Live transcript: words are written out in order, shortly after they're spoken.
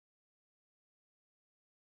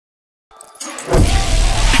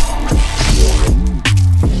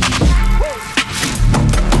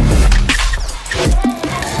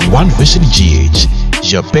Vision GH,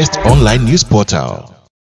 your best online news portal.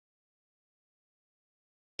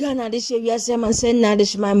 Ghana this year Asem and send na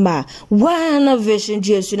this member one Vision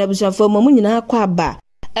GH na busa for mo nyina kwa ba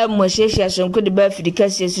mo hwehwe asonko de ba fidi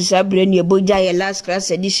kase susu abre ne boja ye last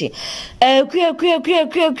class edition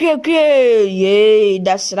ye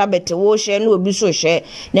that's rabbit wo hwe na obi so hwe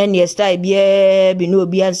na ne style bi no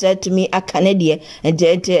obi answer to me akane de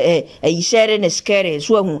e share ne scare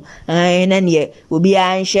so hu na ne obi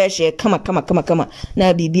an hwe kama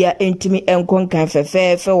na bibia entumi enkonkan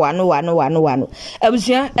fefe wano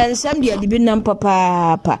abusua ensam de adi bi nam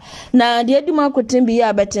papa na de adi makotem bi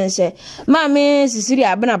ya betense maame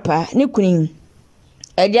Cecilia Dapaah ni kunin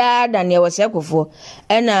eja Daniel wasekofo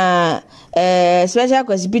na special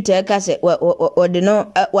hospital kase de no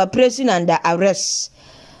wa pressing under arrest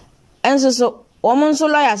enso so womun so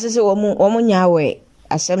lawyer sese womun nyawe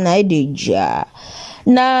asem na edeja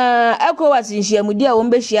na ECOWAS nhyiamudi a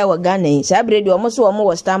wombehia wa Ghana sabre de womuso womu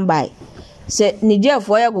wo standby se Niger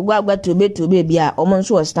for ya gogo agba tobe bia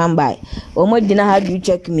womunso wo standby womu dina how do you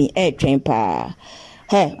check me twen pa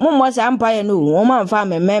he mummo sa empire no wo man fa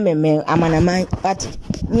me amanaman but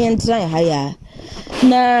nyentra haya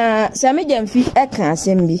na sameja mfi eka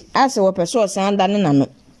asem bi ase wo peso sanda ne nano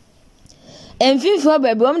emfi fo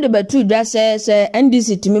baby wom de batu dwa se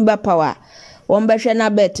NDC timi ba power wom behwe na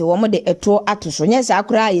bet wom de eto atoso nye sa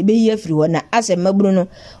akora ye be yi afiri ho na ase maburu no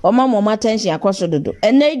wom attention akoso dodo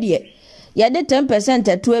ena die ya de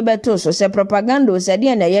 10% eto ebeto so se propaganda o se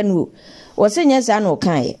de na ye no wo se nye sa na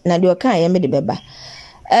okan na de okan ye me de beba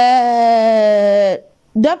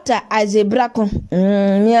Dr. Azebrako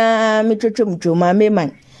nya mitwetwemtwo ma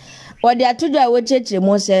meman odi atudwa wo cheche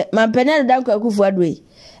mo se mampenel danko akufu adwe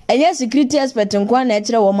enye security expert nkwa na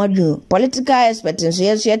ekire wo madwu political expert nso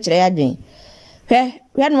yeso ekire yadwen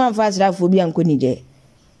hwe no amfa srafo bi anko nije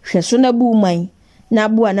hwe so na bu man na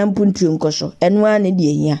bu ana mpuntu nkoso eno ane de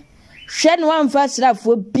ehia hwe no amfa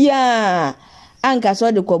srafo bia anka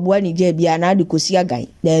so de kobua nije bia na de kosi agan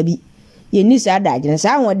dabi ye ni sa da agene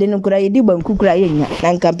sa wode no kura ye di banku kura ye nya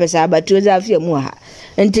na nka pesa abatu za afia mu ha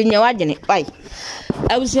ntinya wagene pai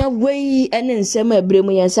abusia wei ene nsema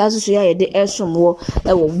abremu ye sa so ya ye de esomwo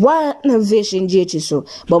ewo one Vision GH so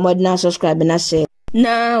bomodna subscribe na share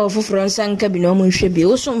na ofoforo nsanka bi no mo nhwe bi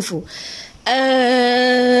osomfo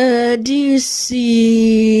DC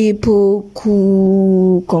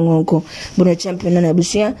poku kongonko bono champion na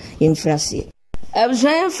abusia infrasi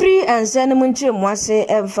abushan free and send munche mwase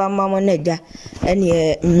emfa mama neda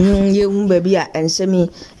ene ye hu baby a ensemi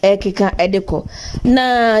ekeka edeko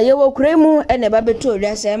na ye wokremu ene babeto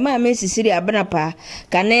dase maame Cecilia Dapaah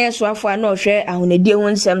kane so afo na ohwe ahonedie hu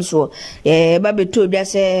nsem so babeto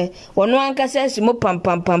dase wono ankasa simo pam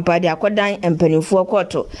de akodan empanifo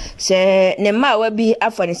koto se ne mawa bi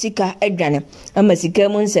afa ne sika adwane ama sika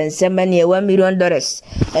mu nsensem na ye $1 million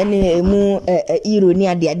ene mu ironi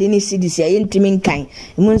ade ni cedis ya yentimi kan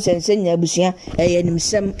mun sensenya abusia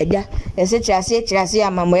yenimsem eja ese kyase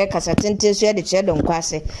amamoye kasatente so de kye don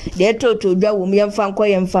kwase de toto dwa wo yemfa nko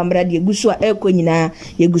yemfa mra de guso a ekonyina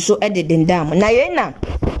yeguso ededendam na yena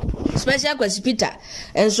special hospital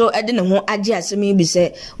enso ede ne ho age asem bi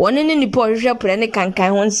se woni ne nipo hwehwe pre ne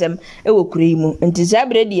kankan ho nsem ewo kure mu nti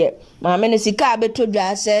zabre de maame ne sika abeto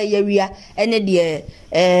dwa se yawia ene de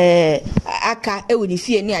aka ewo ni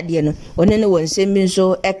fie ni ade no one ne wonsem bi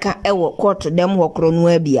nso eka ewo court dem hokro no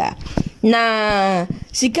abia na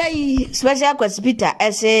sika yi special hospital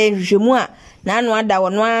ese hwemu a na anu ada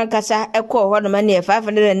wono akasa ekọ ho no ma ne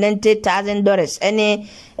 $590,000 ene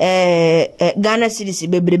Ghana cedis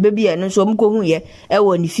bebrebe bia no so mko hu ye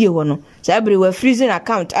ewo ni fie ho no sabre wa freezing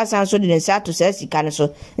account asan so de ne sato sa sika ne so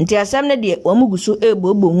nti asam ne de omuguso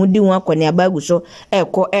egbobo hu di hu akọ ne abaguso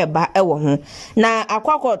ekọ eba ewo ho na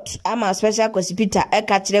akwakot ama special hospital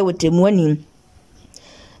eka kire wotemu ani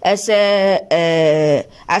ese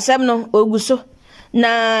asam no oguso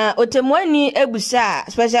na otemu ani ebusa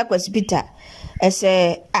special hospital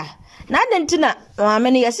ese na dentina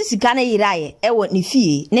maame ne yasisika na yiraye ewo ne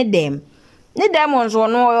fie ne dem onzo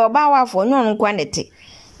no oba wafo nyon nkwa nete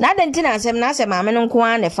na dentina asem na asem maame no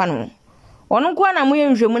nkwa ne fa no ono nkwa na moye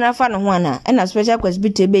nhwemu na fa no ho ana na special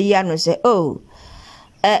hospital be yi ano se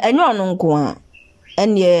enyo ono nkwa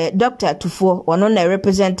ene Dr. Tufo ono na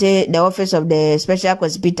represent the office of the special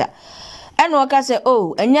hospital eno waka se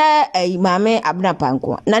enya maame Dapaah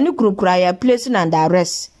nkwa na ne kurukura ya place na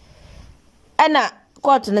arrest ena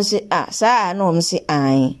court na se saa na om se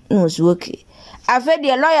no so okay afedi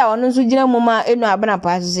lawyer ono nso gina muma enu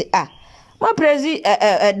Dapaah se ma prezi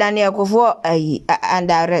Daniel Kofo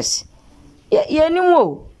under arrest ye ni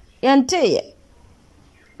wo ye nte ye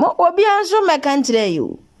mo obi anso meka ntre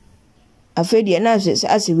yo afedi na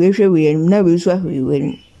ase we hwe we na we su ahwe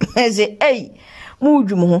we say hey mu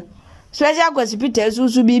dwum ho special hospital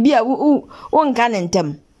su bibia wo nka ne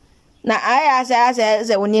ntem na aya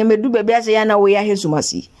ase woni medu bebia ase ya na wo ya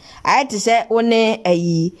hesumasi aya te se woni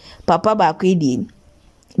ayi papa ba ko edi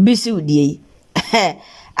bisi udie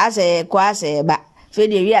ase kwa ase ba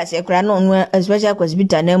fedi wi ase kra no special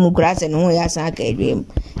hospital na mu kra ase no ya san ka edwem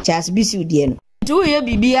chas bisi udie no tu ye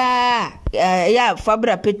bibia ya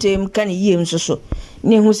fabra petem kan yiem soso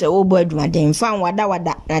ni hu se wo bo adwumaden fa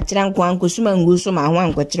wada na tira nkwan kosuma ngu so ma ho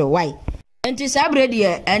ankwetire wai enti sabre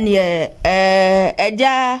de ene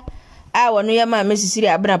eja a wono ye ma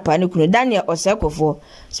Cecilia abra pa ne kunu Daniel Osekofo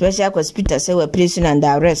special hospital se we prison and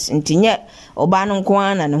arrest enti nye oba no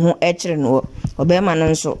nkwan na ne ho ekire no oba ma no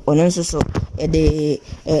nso ono nso so de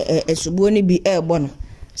esubuo ni bi ebo no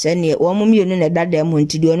se ne wo mo mienu na dada mo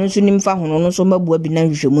enti de ono nso nim fa hono no so mabua bi na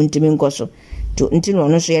hwehwemu ntimi nkoso to enti no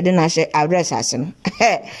ono so ye de na hye arrest ase no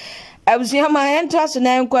abusia ma ento so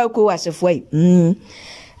na nkwa ko wasefo ai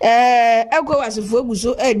ekwo wasefo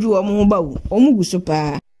guso adu wo mo ho bawo o mu guso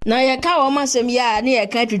pa na ye ka wo masem ya na ye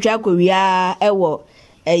ka twitwa kowia ewo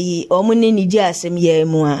ayi o mu ni ji asem ya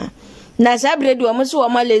mu a na sabredi wo mo so wo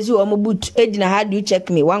malezi wo mo boot edina how do you check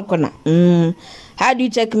me one corner how do you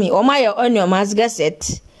check me o ma ye onion masga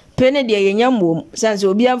set pene de ye nyamwo sanse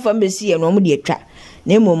obi amfa mbesi ye no mo de twa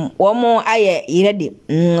na emom wo mo aye ready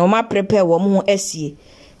o ma prepare wo mo asie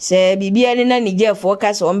se bibia ni na nije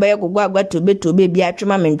focus wo mbe gogwa agwa tobe bi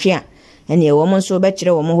atwema mentwe a ene wo mo so be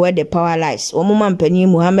kire wo mo ho de power lies wo mo mampani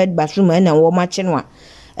Muhammad Basuma na wo ma kye no a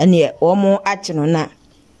ene wo mo akye no na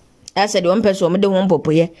asa de wo mpeso wo mo de ho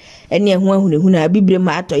mpopoye ene ho ahunahuna bibre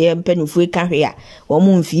ma atoye mpanifo ka hwe a wo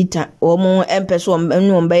mo mfita wo mo empeso wo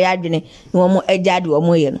mbe ya adwene wo mo agya de wo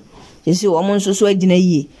mo ye no sisi wo mo nso so agina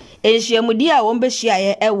yie ehyiamudi a wo mbe hia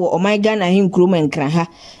ye ewo omaiga na hinkrum enkra ha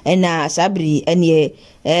ena sabri ene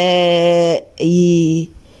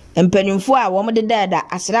empanimfo a wo mo de dada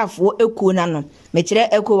asrafo ekuo na no mekire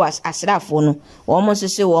ECOWAS asrafo no wo mo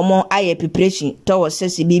sese wo mo aye preparation to wo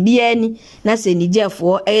sese bibia ni na se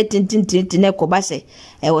nijefo tintintintin na kobase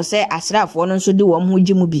wo se asrafo no nso de wo mo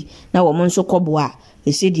gimu bi na wo mo nso kobo a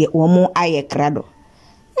ese de wo mo aye krado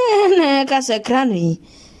na ka se krano yi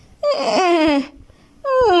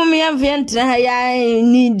mi amventra ya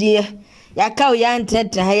ni die ya ka ya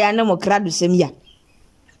ntetra ya na mo krado sem ya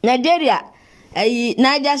Nigeria ayi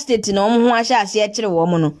Niger State na omo ho ahya ase ekire wo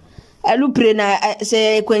mo no alupre na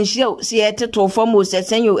se kwanhia se eteto famo se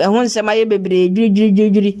senyo ehon sema ye bebre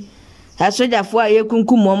dwiri asojafo a ye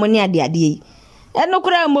kunkum mo ne ade yi eno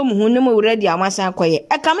kura mo mu ne mo ready amasa akoye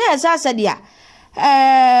ekame esa dia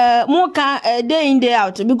mo ka day in day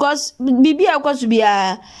out because bibi akoso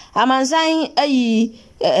bia amansan ayi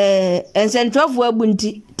encentrofo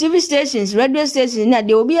abunti TV stations radio stations na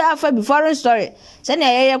de obi afa be foreign story se na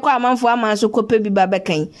ye kwa amanfo amanso kope bi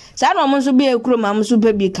babekan sa na omo so bi ekuro ma mo so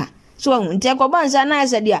pe bi ka so nti ekobansa na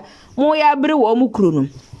asa dia mo ya bere wo mo kuro no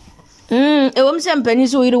ewom se mpani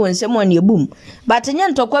so yire wonsem on ebum but nya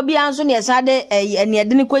ntokwa bi anso ne esa de ene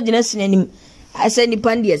de ne kwagina sinanim asa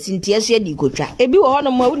nipa ndi asinti aso edi kotwa ebi wo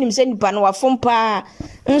hono mo wunim se nipa no wafom pa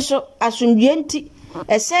nso asundwe nti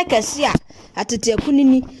ese kase a atete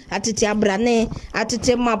akunini atete abrane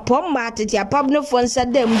atete mapomba atete apabne fonsa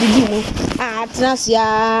dem didi mu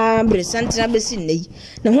atrasia bresantra besi nei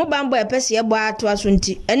na ho bambo epese ebo ato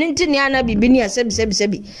asunti eni nti ne ana bibini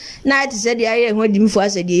asebi na ati se de aye ho dimfo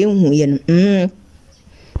asede ehu ye no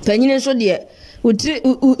panyine so de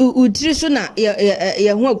utri so na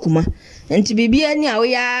ye ho akuma nti bibia ni a wo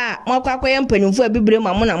ya makwakwa ye mpanimfo abibre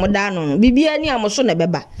ma mo na mo da no bibia ni a mo so na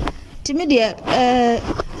beba timi de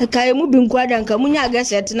kai mu bin kwada nka munya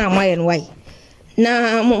gaset na mayen wai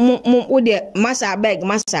na mo de masa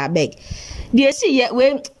beg de si ye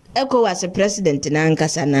we ECOWAS president na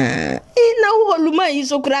nkasa na holuma yi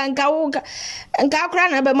so kra nka kra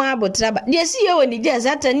na be ma abotra ba de si ye woni je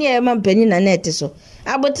zata ne ye ma mpani na net so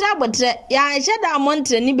abotra ya sheda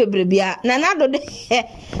montre ni bebrebia na nado de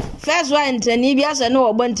first one ntani bia se no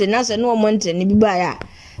obonte na se no montre ni biba ya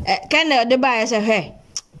kana de ba ya se he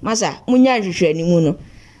masa munya hwehwe ni mu no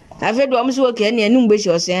afedo amso oke ne anu mbeshi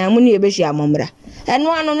osen mu ne ebeshi amomra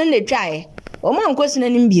eno ano no ne twae o man kwosina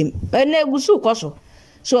ni mbiem na egusu koso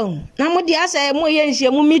so na mo dia asa mo ye nhie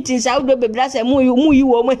mu meetings awdo bebra asa mu yi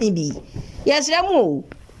wo mo hibi yesra mu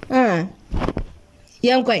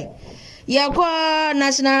yankwai yakwa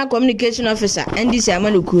National Communication Officer NDC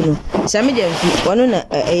amanuku no sami jamfi wono na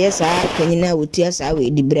eyesa kanyina wotia sa we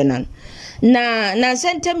dibre nan na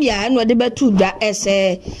sentem ya no de betu da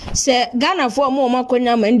ese se Ghana for mo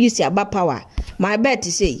makonya ma NDC aba power my bet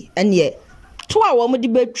say ene to a wo mo de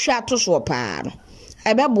betwa to so pa no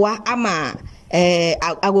ebeboa ama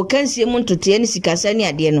agokansie mu ntote ne sikasa ne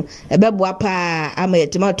ade no ebeboa pa ama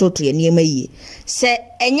yetima toto ye niema yie se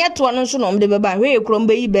enye to no nso no mde beba hwe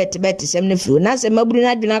ekrombe yi bet sem ne firi na se maburu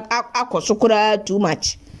na dwena akosokora too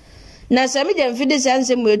much na se me dem fide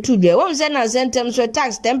sanse mu etu dwe won se na sentem so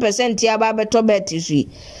tax 10% ya ba beto bet su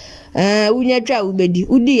unya twa ubedi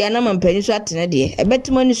udi ya na mampani so atene de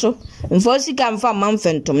ebetimo ni so mfo sika mfa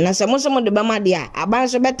mamfentom na se mo so mo de ba ma de a aban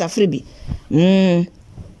so beta firi bi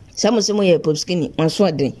Samusemo ye popskini anso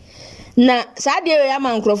aden na saa de ya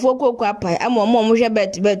ma nkrofo kokko apai ama mo hwe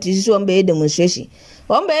bet so mbe demonstration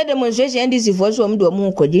ombe demonstration ndisi fo so mdo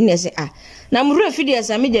mo koji ne se na mru fidi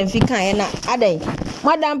asa me jam fika ye na adan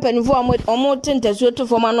madam panifo omo tentaso to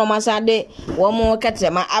fo ma no masa de wo mo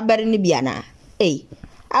katrema abere ni bia na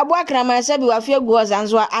abo akrama sabi wa fie go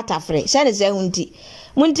zanzo atafre sene se hunti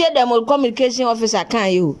muntie dem communication officer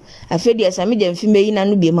kan you afedi asa me jam fi meyi na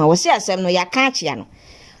no bi ma wo se asem no ya ka achia no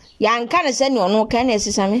yanka ne se ne ono kan ne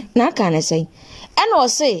sesame na ka ne se ene o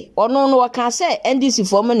se ono no waka se NDC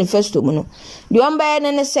for manifesto mu no de on ba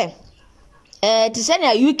ne se ti se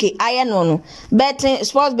ne UK aye no betting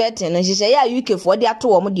sports betting no she say ya UK for de ato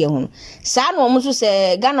wo mo de ho sa no mo so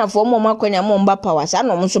se Ghana for mo makwanya mo mba power sa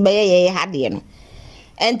no mo so be ye hade no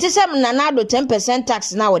enti se na na do 10%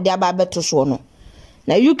 tax na wo de aba beto so no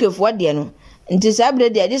na UK for de no enti sa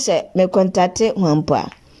bre de se me contact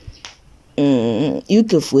hwampa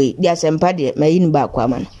UK foi dia sempa de mayin ba kwa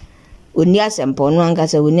man oni asempa onu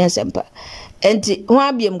ankasa oni asempa enti ho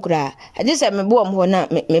abiem kura ade se me bo mo na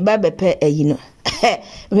me ba bepe ayi no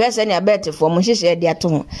me se ne abete fo mo hihye de ato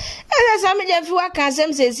ho asa me je fi waka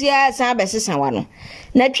asem sesia san besesa wa no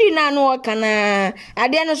na twi na no waka na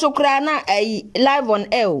ade no so kura na ayi live on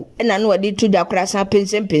air na no wadi tu da kura san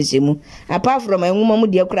pensem apart from enwuma mu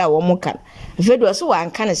de kura wo mo kan fedo so wa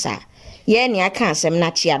anka ne sa ye ne aka asem na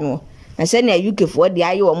chia no na se na UK for de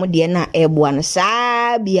aye wo mo de na eboa no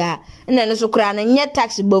saa bia na no so kura na nye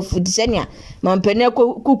tax bofu de se na mampene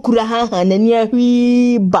kukura ha na ni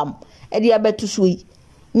ahwi bam e de abetu so yi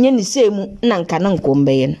nye ni semu na nka na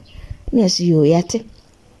nkombe ye no na si yo yate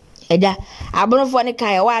eja abonofo ne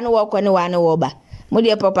kan wa ne wo ko ne wa ne wo ba mo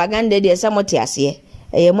de propaganda de se mo te ase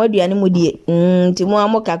eye moduane mu die nti mo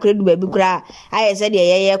amo kakredu ba bi kura aye se de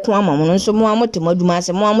ye ko amamo no so mo amo te moduma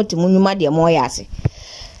ase mo amo te munwuma de mo ya ase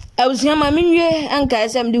awusia ma menwe anka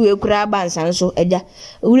Asem de we kura bansan so eja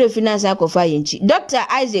wure finance akofa yenchi Dr.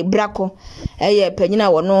 Isaac Brako eye panyina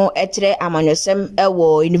wono etre amanyosem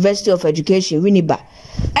ewo University of Education Winneba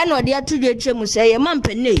eno de atudwe twemu se ye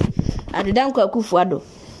mampene adedan kwa kufu ado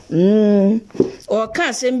o ka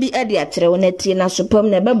Asem bi ede atere wona tie na sopam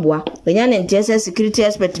na beboa benya ne ntiese security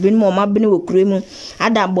expert bi mo mabene wo kuremu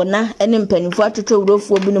adambona ene mpanifo atotwo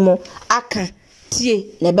wurofo bi no mo aka tie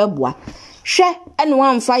na beboa hwe ene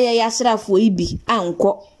wamfa ye yasrafo ibi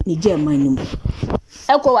anko ni Germany mu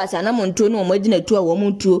ekwo wasana montuo no mo gina tu a wo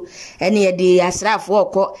montuo ene ye de yasrafo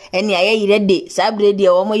okọ ene aye yire de sabre de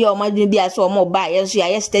wo mo ye o madwin bi aso mo ba ye so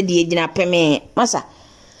aye steady ye gina peme masa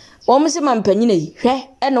wo mo se mampanyina yi hwe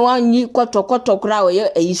ene wanyi kotokoto kura wo ye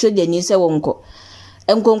ayi so de ni se wo nko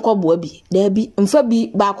enkonko bo bi da bi mfa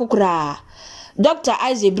bi ba kokura Dr.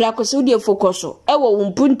 Isaac Brako so de focus ewo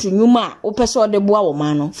wumpuntu nyuma wo pese ode boa wo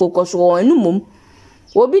ma no focus wo enumum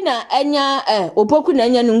obi na anya opoku na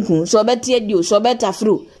anya nku so bete adio so beta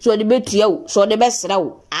fru so de betua wo so de besra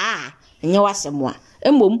wo enye wasem a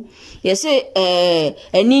embom ye se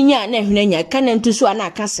aninya na hwenanya kana ntusu ana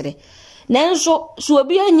akasere nanso so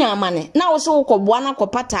obi anya amane na wo so wokọboa na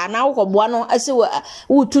kopata na wokọboa no ase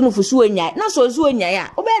wo tunu fusu anya na so so anya ya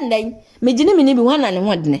obendan megine mini bi wana ne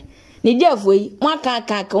hodene ni jafo yi mwaka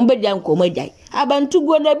aka ombedi anko magai abantu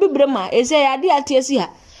go na bibrema ese ya de atiesi ha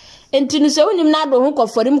entinu se wonim na do ho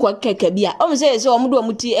koforim ko keke bia o mse ese o mdo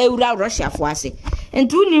amuti ewura Russia fo ase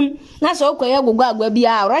entunim na so koye gogo agwa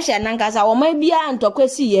bia Russia nankasa o ma bia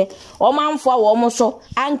antokwesi ye o ma mfo wo mo so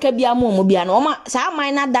anka bia mo bia na o ma sa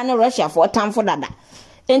man na da ne Russia fo tamfo dada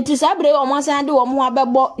enti sabre o ma san de wo mo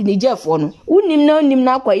abebo ni jafo no unim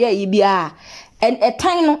na koye yi bia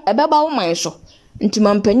etan no ebeba wo man so nti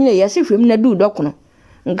mampanyina yase hwem na du dokono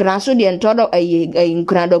nkra so de ntodo ayi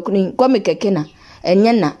nkra dokoni komi keke na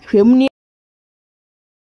enye na hwem ni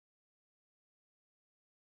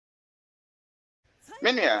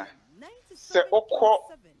menia se okọ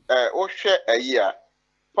ohwe ayi a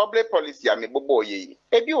public policy a mebobo ye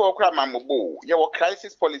ebi wo kra mamobo ye wo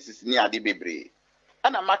crisis policies ni ade bebre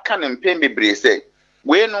ana maka ne mpem bebre se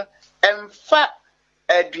we no emfa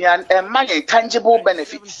aduan emma tangible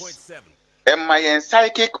benefits my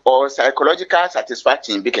psychic or psychological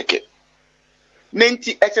satisfaction be keke.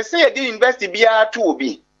 Nenti HSA di university bia to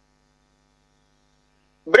obi.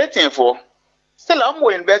 Britain for Still, I'm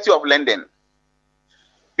University of London.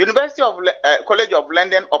 University of College of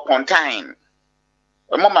London upon time.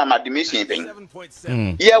 Mama admission thing.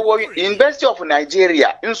 Yeah, University of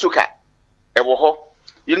Nigeria, Nsukka,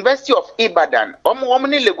 University of Ibadan,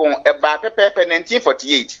 Omni Legon, about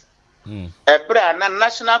 1948.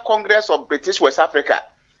 National Congress of British West Africa.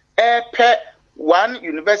 One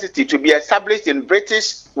university to be established in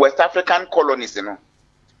British West African colonies, you know.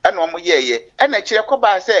 And and I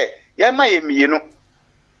say,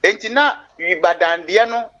 Entina Ibadan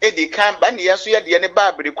diano edi kan ba ne yaso ye de ne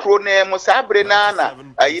babre kro na mu sabre na na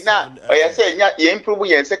ayina oya say ye improve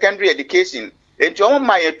your secondary education enti o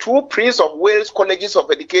ma ye two Prince of Wales colleges of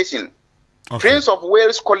education. Prince of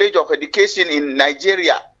Wales College of Education in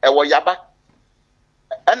Nigeria ewo Yaba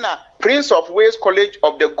and Prince of Wales College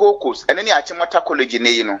of the Gold Coast and any Achimota College ne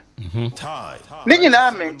you know ni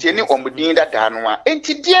na maintain omudin da danwa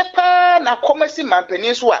enti die pa na commerce man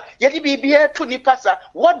peninsula ye di bibia to ni pasa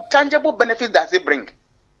what tangible benefits does it bring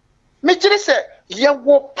me tiri say ye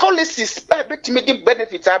wo policies betimi di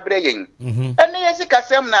benefits abre yen ene ye sika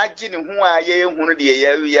sem na agi ni hu a ye hunu de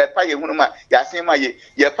ye pa ye hunu ma ya sem ma ye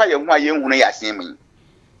pa ye hu a ye hunu ya sem mi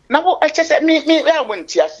na wo eche say me ya won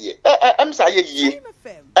ti ase em sa ye yi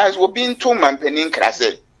as we been to man penin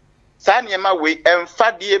krase Sanyama we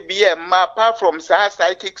emfadie be ma apart from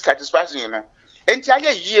psychic satisfaction, you know. Entire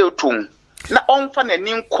year too. Na onfa na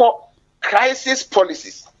ninko crisis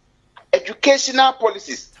policies, educational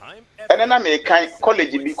policies. And then I make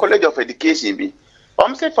college of education be.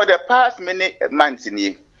 Say for the past many months in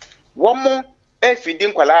here, one more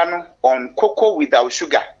feeding kwalano on cocoa without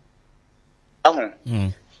sugar.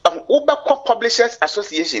 Uber Publishers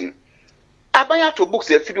Association. Abaya to books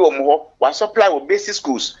a few or more was supply with basic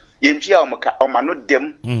schools. Yentia omano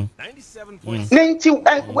dem 90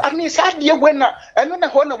 I mean sadie when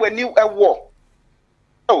and when you war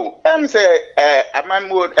oh say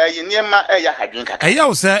amanmo yeniema ya hadwinka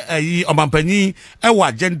eya say omampani ewa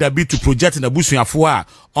agenda be to project na busuafo a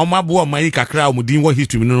omabo oman kakra omudin wo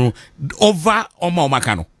history no over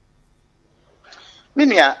omaka no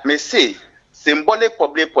minia me say symbolic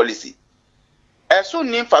public policy so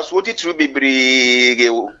nim fasoti through bebree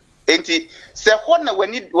enti se hona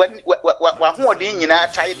when wa ho de nyina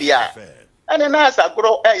tai dia ene na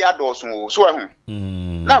asagro ya doso so ho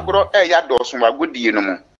na agro ya doso wa gudi no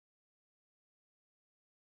mo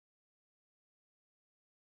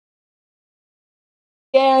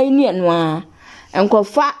ni anwa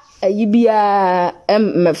enkofa ayibia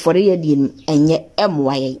mefore ye di enye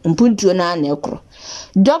emwaye mpuntuo na na ekro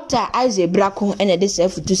Dr. Isaac Brako ene de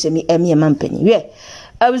sefutu semi emye mampani we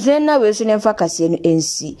abuzena we so nemfa kase no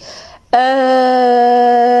ensi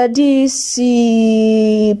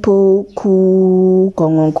disi poku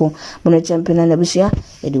kongonko mono champion na busia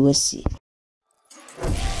edi wasi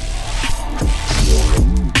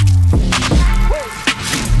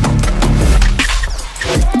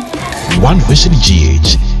One Vision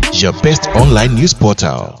GH, your best online news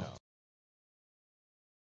portal.